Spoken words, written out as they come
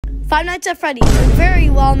Five Nights at Freddy's, a very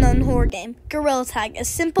well-known horror game. Gorilla Tag, a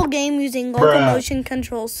simple game using locomotion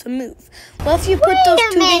controls to move. Well, if you put those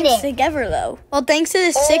two games together, though. Well, thanks to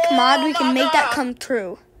this sick mod, we can make that come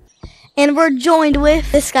true. And we're joined with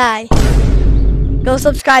this guy. Go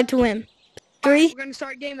subscribe to him. 3. We're gonna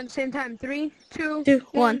start game at the same time. 3, 2,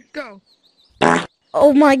 1, go.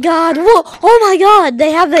 Oh my god. Whoa. Oh my god.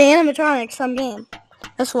 They have the animatronics some game.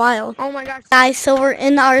 That's wild. Oh my god. Guys, so we're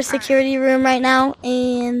in our security room right now,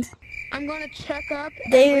 and I'm gonna check up.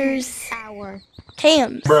 There's hour.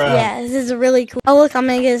 cams. Yeah, this is really cool. Oh look, I'm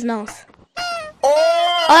gonna get his nose.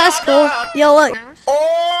 Oh, that's cool. Yo, look.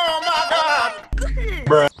 Oh my god.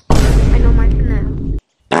 I know my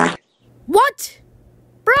now. What?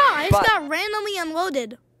 Bro, I just got randomly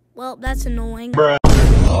unloaded. Well, that's annoying.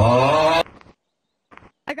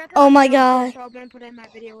 Oh my god.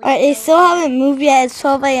 Alright, they still haven't moved yet. It's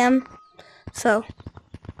 12 a.m. So,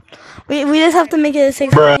 we just have to make it at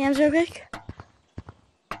 6 a.m. real quick.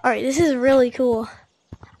 Alright, this is really cool.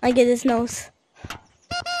 I get his nose.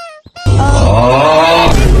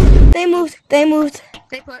 They moved. Stay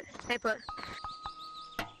put.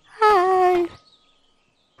 Hi.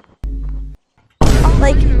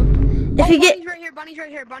 Like, if you get... Bunny's right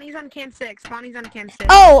here. Bunny's on cam 6. Chica's on cam 6. Wait,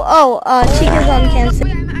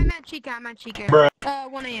 I'm at Chica.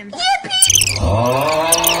 1 a.m.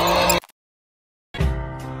 Oh!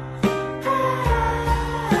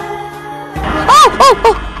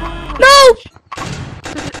 No!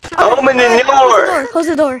 Open the door. Close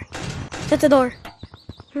the door. Shut the door.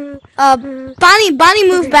 Bonnie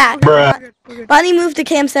moved back. Bonnie moved to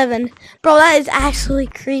cam 7. Bro, that is actually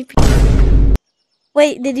creepy.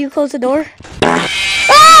 Wait, did you close the door?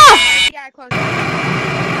 Ah! Yeah, I closed it.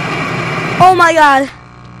 Oh my god.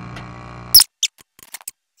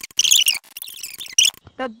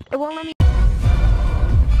 It won't let me.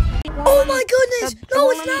 Oh my goodness!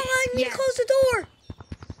 No, it's not letting me close the door.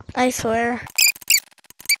 I swear.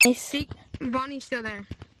 Nice. Bonnie's still there.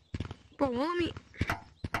 But won't let me.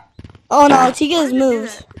 Oh no, Chica's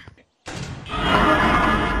moved.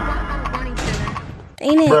 Bonnie's still there.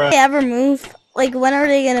 Ain't it? They ever move? Like, when are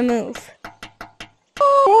they gonna move?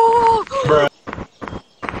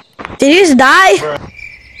 Did you just die?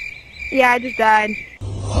 Yeah, I just died.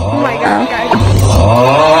 Oh my god, guys.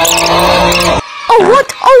 Oh what?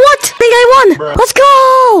 I think I won. Let's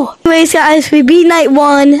go. Anyways, guys, we beat night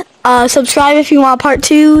 1. Subscribe if you want part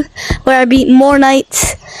 2, where I beat more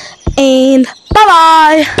nights. And bye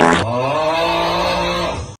bye.